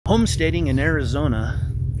Homesteading in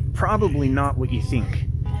Arizona, probably not what you think.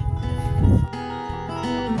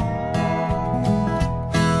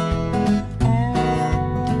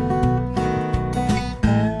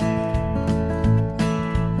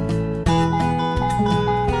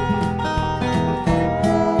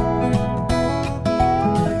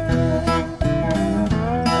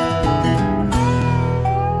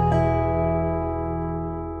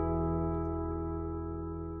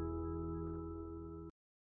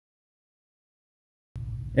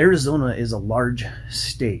 Arizona is a large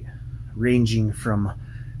state, ranging from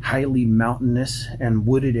highly mountainous and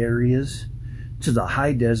wooded areas to the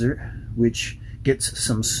high desert, which gets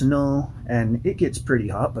some snow and it gets pretty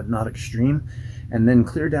hot, but not extreme, and then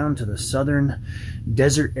clear down to the southern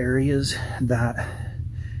desert areas that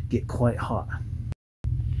get quite hot.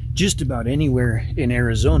 Just about anywhere in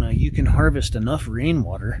Arizona, you can harvest enough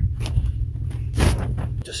rainwater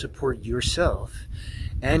to support yourself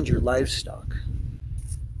and your livestock.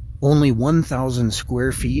 Only 1,000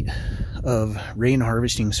 square feet of rain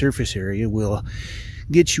harvesting surface area will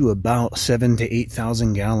get you about 7,000 to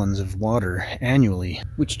 8,000 gallons of water annually,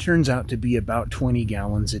 which turns out to be about 20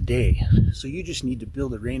 gallons a day. So you just need to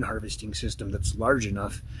build a rain harvesting system that's large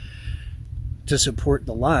enough to support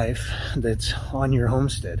the life that's on your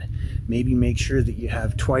homestead. Maybe make sure that you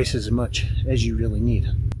have twice as much as you really need.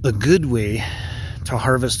 A good way to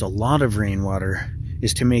harvest a lot of rainwater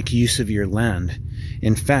is to make use of your land.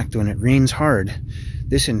 In fact, when it rains hard,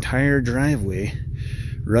 this entire driveway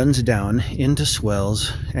runs down into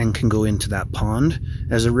swells and can go into that pond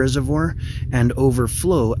as a reservoir and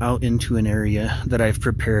overflow out into an area that I've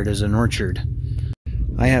prepared as an orchard.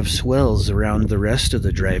 I have swells around the rest of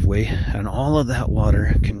the driveway, and all of that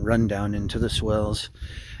water can run down into the swells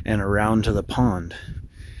and around to the pond.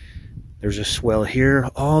 There's a swell here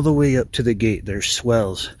all the way up to the gate. There's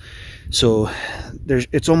swells. So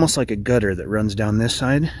it's almost like a gutter that runs down this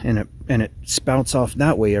side, and it spouts off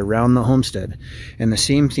that way around the homestead. And the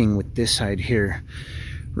same thing with this side here,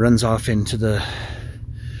 runs off into the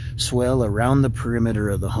swell around the perimeter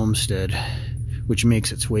of the homestead, which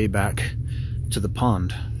makes its way back to the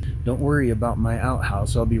pond. Don't worry about my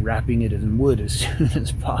outhouse. I'll be wrapping it in wood as soon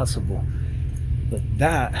as possible. But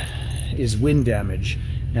that is wind damage.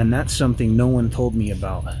 And that's something no one told me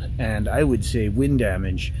about. And I would say wind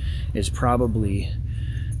damage is probably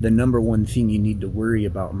the #1 thing you need to worry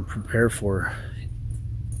about and prepare for,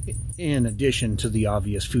 in addition to the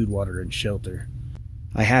obvious food, water, and shelter.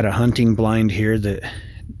 I had a hunting blind here that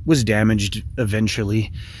was damaged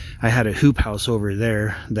eventually. I had a hoop house over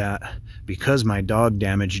there that, because my dog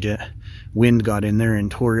damaged it, wind got in there and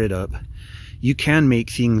tore it up. You can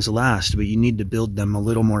make things last, but you need to build them a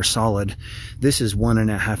little more solid. This is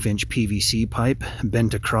 1.5 inch PVC pipe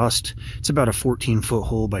bent across. It's about a 14-foot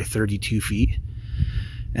hole by 32 feet.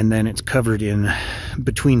 And then it's covered in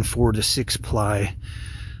between 4 to 6 ply,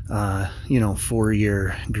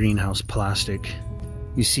 4-year greenhouse plastic.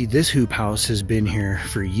 You see, this hoop house has been here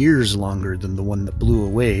for years longer than the one that blew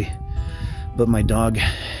away. But my dog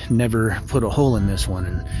never put a hole in this one,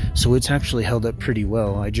 and so it's actually held up pretty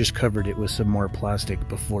well. I just covered it with some more plastic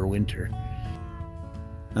before winter.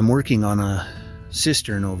 I'm working on a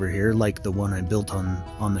cistern over here, like the one I built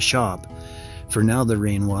on the shop. For now, the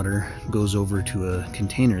rainwater goes over to a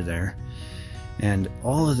container there, and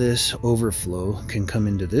all of this overflow can come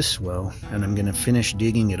into this well, and I'm going to finish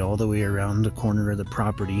digging it all the way around the corner of the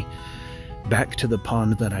property back to the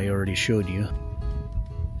pond that I already showed you.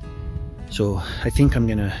 So I think I'm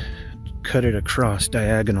gonna cut it across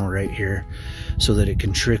diagonal right here so that it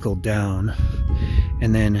can trickle down,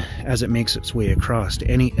 and then as it makes its way across,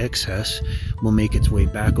 any excess will make its way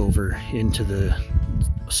back over into the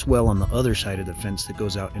swell on the other side of the fence that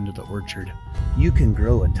goes out into the orchard. You can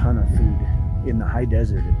grow a ton of food in the high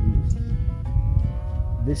desert at least.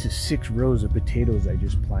 This is 6 rows of potatoes I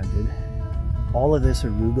just planted. All of this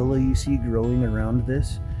arugula you see growing around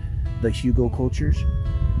this, the Hugo cultures,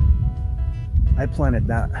 I planted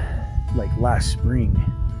that like last spring,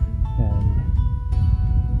 and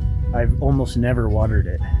I've almost never watered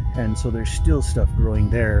it, and so there's still stuff growing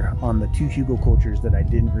there on the 2 Hugo cultures that I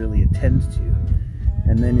didn't really attend to.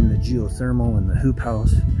 And then in the geothermal and the hoop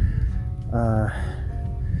house,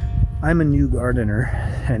 I'm a new gardener,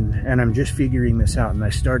 and I'm just figuring this out, and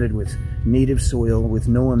I started with native soil with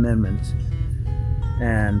no amendments,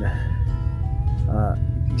 and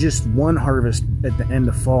just one harvest at the end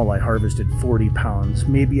of fall, I harvested 40 pounds.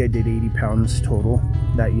 Maybe I did 80 pounds total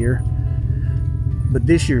that year. But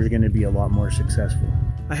this year is going to be a lot more successful.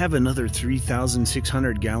 I have another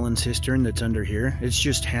 3,600 gallon cistern that's under here. It's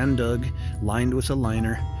just hand dug, lined with a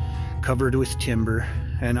liner, covered with timber,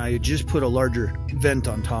 and I just put a larger vent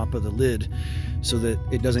on top of the lid so that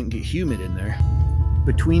it doesn't get humid in there.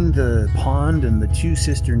 Between the pond and the 2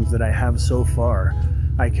 cisterns that I have so far,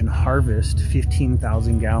 I can harvest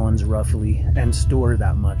 15,000 gallons roughly and store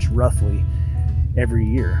that much roughly every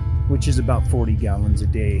year, which is about 40 gallons a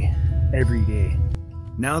day every day.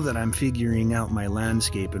 Now that I'm figuring out my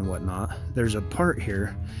landscape and whatnot, there's a part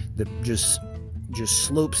here that just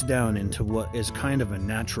slopes down into what is kind of a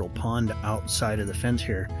natural pond outside of the fence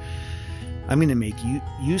here. I'm going to make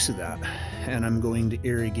use of that, and I'm going to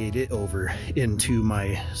irrigate it over into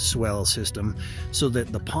my swell system so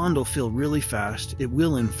that the pond will fill really fast. It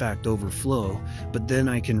will in fact overflow, but then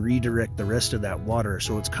I can redirect the rest of that water,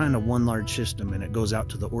 so it's kind of one large system, and it goes out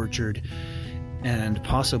to the orchard and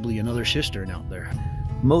possibly another cistern out there.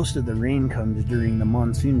 Most of the rain comes during the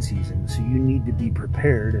monsoon season, so you need to be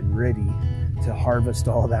prepared and ready to harvest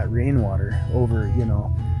all that rainwater over, you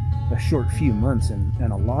know, a short few months,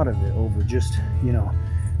 and a lot of it over just, you know,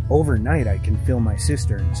 overnight I can fill my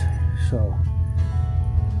cisterns. So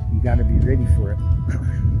you got to be ready for it.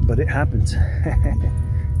 But it happens.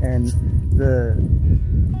 And the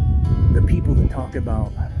people that talk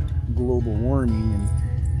about global warming and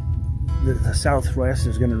the Southwest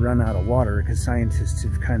is going to run out of water because scientists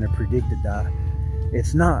have kind of predicted that,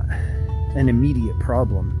 it's not an immediate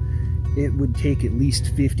problem. It would take at least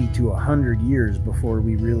 50 to 100 years before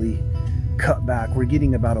we really cut back. We're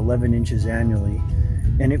getting about 11 inches annually,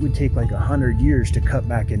 and it would take like 100 years to cut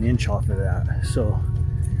back an inch off of that. So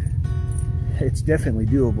it's definitely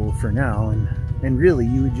doable for now, and really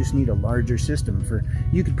you would just need a larger system.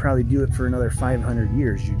 You could probably do it for another 500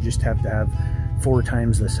 years. You just have to have 4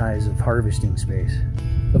 times the size of harvesting space.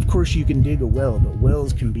 Of course you can dig a well, but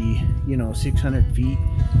wells can be, you know, 600 feet,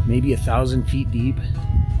 maybe 1,000 feet deep.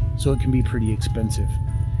 So it can be pretty expensive.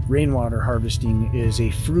 Rainwater harvesting is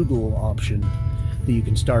a frugal option that you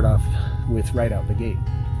can start off with right out the gate.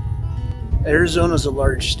 Arizona's a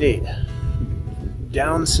large state.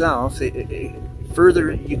 Down south,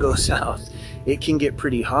 further you go south, it can get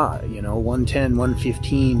pretty hot, you know, 110,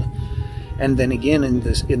 115. And then again in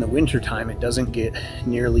the winter time, it doesn't get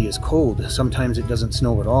nearly as cold. Sometimes it doesn't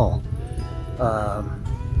snow at all.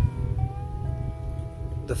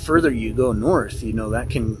 The further you go north, you know, that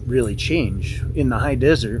can really change. In the high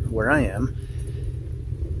desert where I am,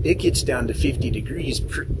 it gets down to 50 degrees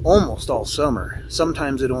almost all summer.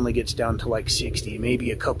 Sometimes it only gets down to like 60,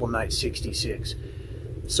 maybe a couple nights 66.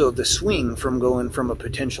 So the swing from going from a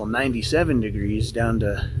potential 97 degrees down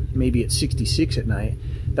to maybe at 66 at night,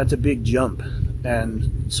 that's a big jump.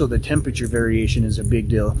 And so the temperature variation is a big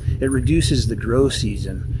deal. It reduces the grow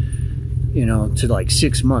season, you know, to like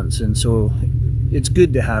 6 months. And so it's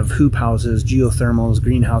good to have hoop houses, geothermals,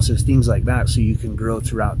 greenhouses, things like that, so you can grow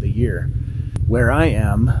throughout the year. Where I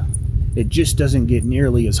am, it just doesn't get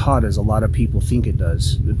nearly as hot as a lot of people think it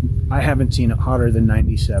does. I haven't seen it hotter than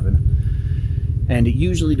 97. And it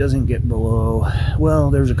usually doesn't get below, well,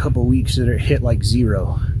 there's a couple weeks that it hit like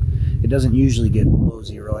 0. It doesn't usually get below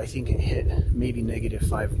 0. I think it hit maybe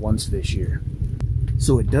 -5 once this year.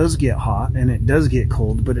 So it does get hot and it does get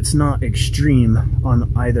cold, but it's not extreme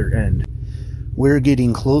on either end. We're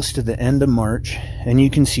getting close to the end of March, and you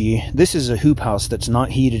can see this is a hoop house that's not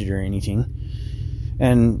heated or anything.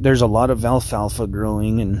 And there's a lot of alfalfa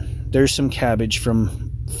growing, and there's some cabbage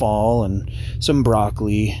from fall and some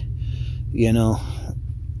broccoli. You know,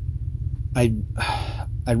 I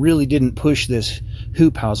really didn't push this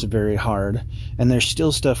hoop house very hard, and there's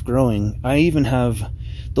still stuff growing. I even have,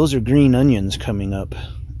 those are green onions coming up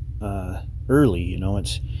early, you know.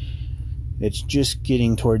 It's just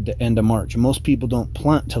getting toward the end of March. Most people don't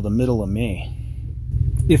plant till the middle of May.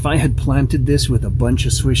 If I had planted this with a bunch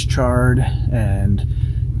of Swiss chard and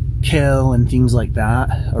kale and things like that,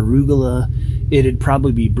 arugula, it'd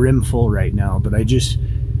probably be brimful right now, but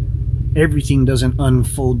everything doesn't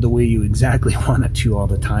unfold the way you exactly want it to all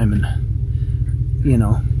the time, and you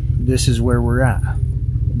know, this is where we're at.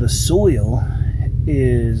 The soil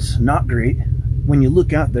is not great. When you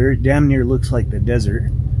look out there, it damn near looks like the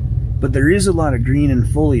desert. But there is a lot of green and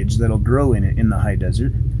foliage that'll grow in it in the high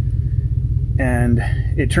desert. And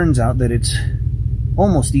it turns out that it's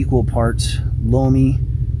almost equal parts loamy,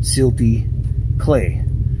 silty, clay.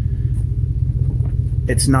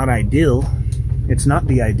 It's not ideal. It's not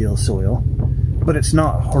the ideal soil, but it's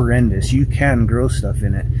not horrendous. You can grow stuff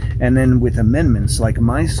in it. And then with amendments, like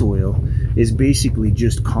my soil is basically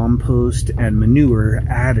just compost and manure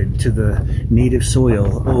added to the native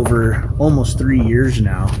soil over almost 3 years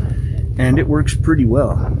now. And it works pretty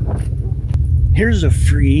well. Here's a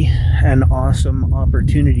free and awesome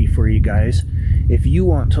opportunity for you guys. If you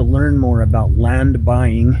want to learn more about land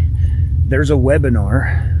buying, there's a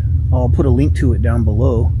webinar. I'll put a link to it down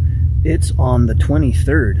below. It's on the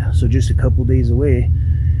 23rd, so just a couple days away.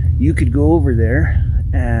 You could go over there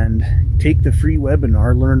and take the free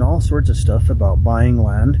webinar, learn all sorts of stuff about buying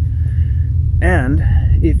land. And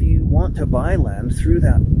if you want to buy land through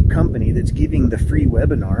that company that's giving the free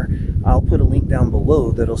webinar, I'll put a link down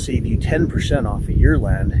below that'll save you 10% off of your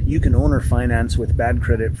land. You can owner finance with bad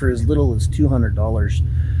credit for as little as $200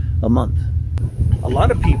 a month. A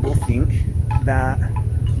lot of people think that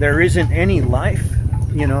there isn't any life,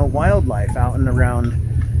 you know, wildlife out and around.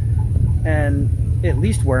 And at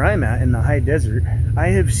least where I'm at in the high desert, I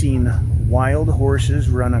have seen wild horses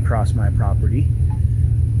run across my property.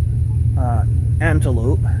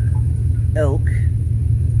 Antelope, elk.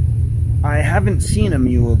 I haven't seen a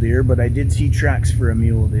mule deer, but I did see tracks for a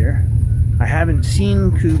mule deer. I haven't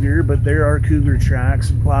seen cougar, but there are cougar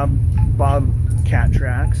tracks, bobcat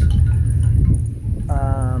tracks.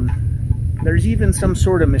 There's even some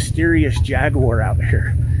sort of mysterious jaguar out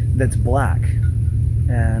here that's black.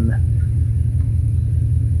 And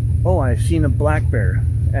oh, I've seen a black bear,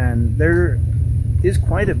 and there is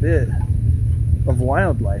quite a bit of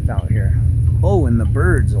wildlife out here. Oh, and the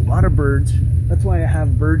birds, a lot of birds. That's why I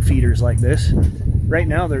have bird feeders like this. Right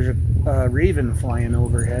now there's a raven flying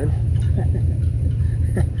overhead.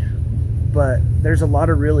 But there's a lot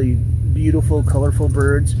of really beautiful, colorful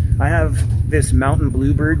birds. I have this mountain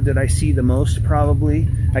bluebird that I see the most probably.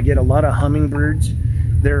 I get a lot of hummingbirds.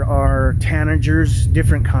 There are tanagers,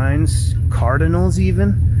 different kinds, cardinals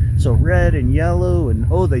even. So red and yellow, and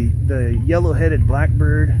oh, the yellow-headed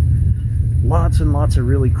blackbird. Lots and lots of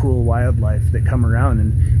really cool wildlife that come around.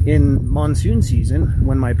 And in monsoon season,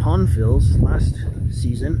 when my pond fills last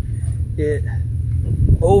season, it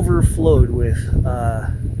overflowed with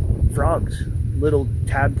frogs, little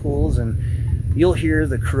tadpoles, and you'll hear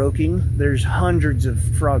the croaking. There's hundreds of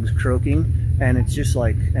frogs croaking, and it's just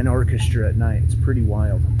like an orchestra at night. It's pretty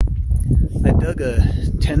wild. I dug a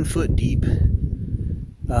 10-foot deep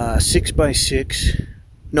 6x6,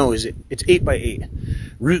 no, it's 8x8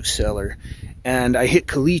 root cellar, and I hit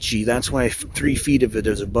caliche. That's why 3 feet of it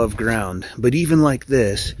is above ground. But even like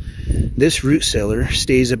this root cellar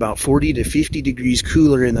stays about 40 to 50 degrees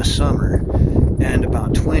cooler in the summer and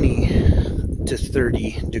about 20 to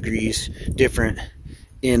 30 degrees different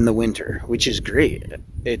in the winter, which is great.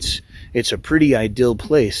 It's a pretty ideal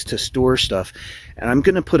place to store stuff. And I'm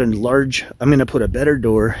gonna put a better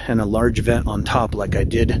door and a large vent on top like I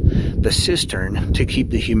did the cistern to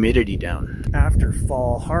keep the humidity down. After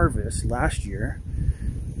fall harvest last year,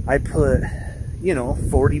 I put, you know,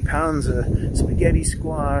 40 pounds of spaghetti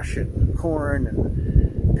squash and corn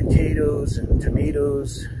and potatoes and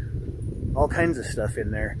tomatoes, all kinds of stuff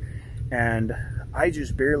in there. And I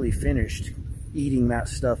just barely finished eating that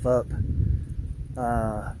stuff up.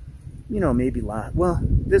 You know, maybe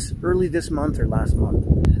early this month or last month.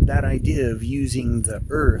 That idea of using the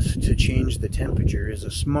earth to change the temperature is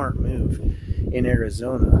a smart move in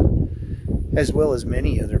Arizona, as well as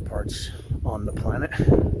many other parts on the planet.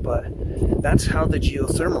 But that's how the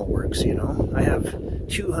geothermal works, you know. I have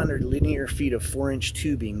 200 linear feet of 4-inch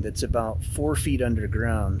tubing that's about 4 feet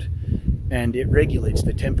underground, and it regulates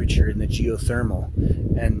the temperature in the geothermal.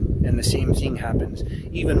 And the same thing happens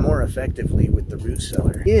even more effectively with the root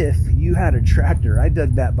cellar. If you had a tractor, I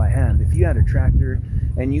dug that by hand. If you had a tractor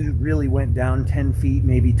and you really went down 10 feet,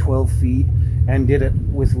 maybe 12 feet, and did it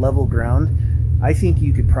with level ground, I think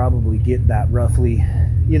you could probably get that roughly,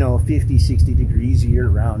 you know, 50, 60 degrees year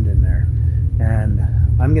round in there. And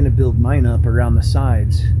I'm gonna build mine up around the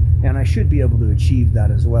sides, and I should be able to achieve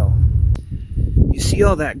that as well. You see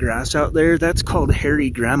all that grass out there? That's called hairy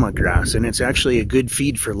grandma grass, and it's actually a good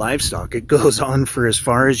feed for livestock. It goes on for as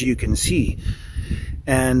far as you can see.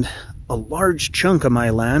 And a large chunk of my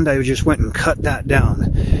land, I just went and cut that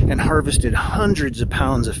down and harvested hundreds of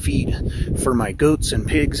pounds of feed for my goats and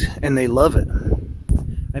pigs, and they love it.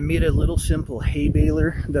 I made a little simple hay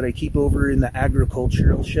baler that I keep over in the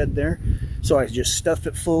agricultural shed there. So I just stuff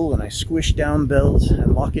it full and I squish down bells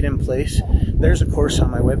and lock it in place. There's a course on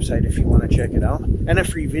my website if you want to check it out, and a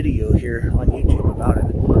free video here on YouTube about it.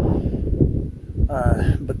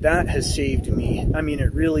 But that has saved me, I mean,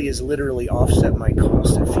 it really has literally offset my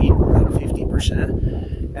cost of feed like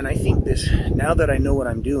 50%. And I think this, now that I know what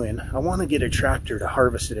I'm doing, I want to get a tractor to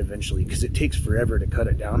harvest it eventually, because it takes forever to cut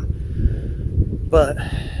it down. But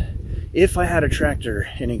if I had a tractor,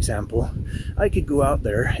 an example, I could go out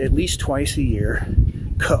there at least twice a year,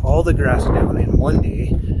 cut all the grass down in one day,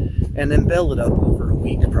 and then bale it up over a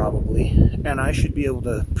week probably, and I should be able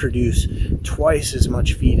to produce twice as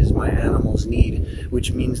much feed as my animals need,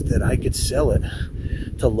 which means that I could sell it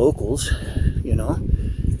to locals, you know,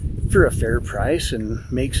 for a fair price and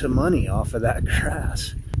make some money off of that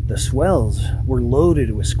grass. The swells were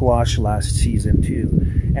loaded with squash last season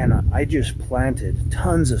too, and I just planted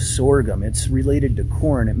tons of sorghum. It's related to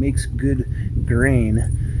corn. It makes good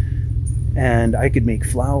grain, and I could make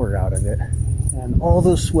flour out of it. And all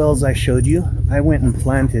those swells I showed you, I went and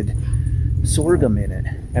planted sorghum in it,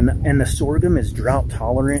 and the sorghum is drought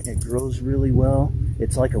tolerant. It grows really well.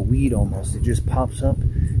 It's like a weed almost. It just pops up,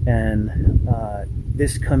 and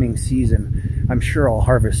this coming season I'm sure I'll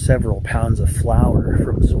harvest several pounds of flour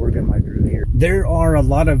from sorghum I grew here. There are a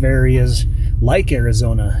lot of areas like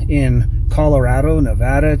Arizona in Colorado,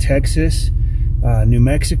 Nevada, Texas, New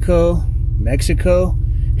Mexico,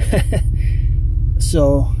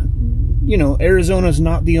 so you know, Arizona's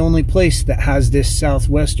not the only place that has this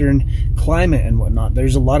southwestern climate and whatnot.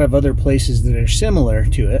 There's a lot of other places that are similar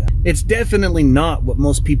to it. It's definitely not what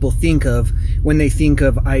most people think of when they think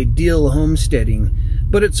of ideal homesteading,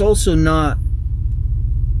 but it's also not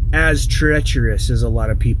as treacherous as a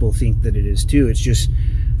lot of people think that it is too. It's just,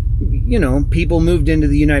 you know, people moved into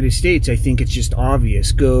the United States. I think it's just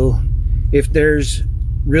obvious. If there's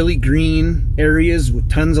really green areas with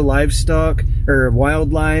tons of livestock or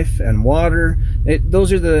wildlife and water,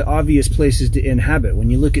 those are the obvious places to inhabit.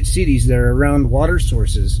 When you look at cities, they're around water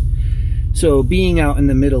sources. So being out in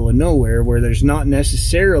the middle of nowhere where there's not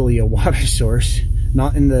necessarily a water source,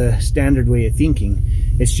 not in the standard way of thinking,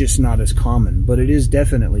 it's just not as common, but it is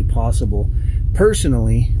definitely possible.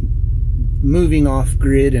 Personally, moving off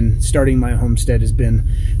grid and starting my homestead has been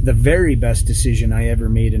the very best decision I ever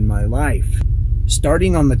made in my life.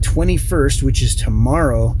 Starting on the 21st, which is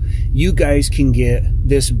tomorrow, you guys can get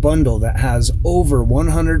this bundle that has over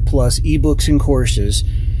 100 plus ebooks and courses.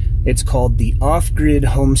 It's called the Off-Grid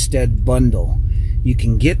Homestead Bundle. You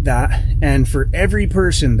can get that, and for every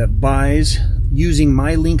person that buys using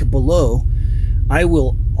my link below, I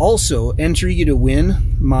will also enter you to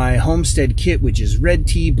win my homestead kit, which is red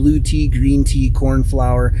tea, blue tea, green tea, corn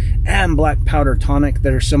flour, and black powder tonic.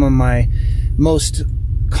 That are some of my most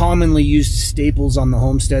commonly used staples on the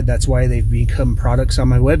homestead. That's why they've become products on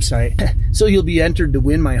my website. So you'll be entered to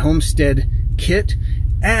win my homestead kit,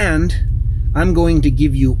 and I'm going to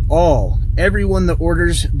give you everyone that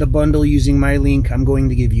orders the bundle using my link, I'm going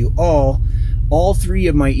to give you all 3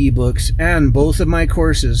 of my ebooks and both of my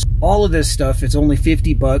courses. All of this stuff, it's only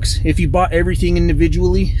 50 bucks. If you bought everything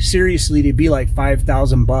individually, seriously, it'd be like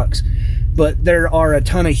 5,000 bucks. But there are a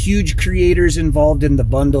ton of huge creators involved in the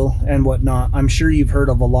bundle and whatnot. I'm sure you've heard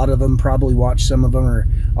of a lot of them, probably watched some of them or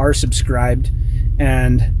are subscribed.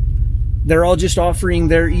 And they're all just offering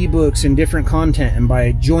their ebooks and different content. And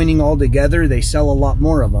by joining all together, they sell a lot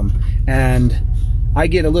more of them. And I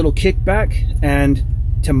get a little kickback, and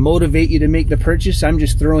to motivate you to make the purchase, I'm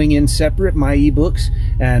just throwing in separate my ebooks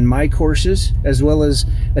and my courses, as well as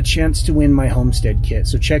a chance to win my homestead kit.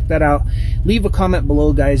 So check that out. Leave a comment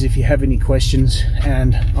below, guys, if you have any questions,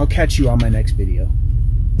 and I'll catch you on my next video.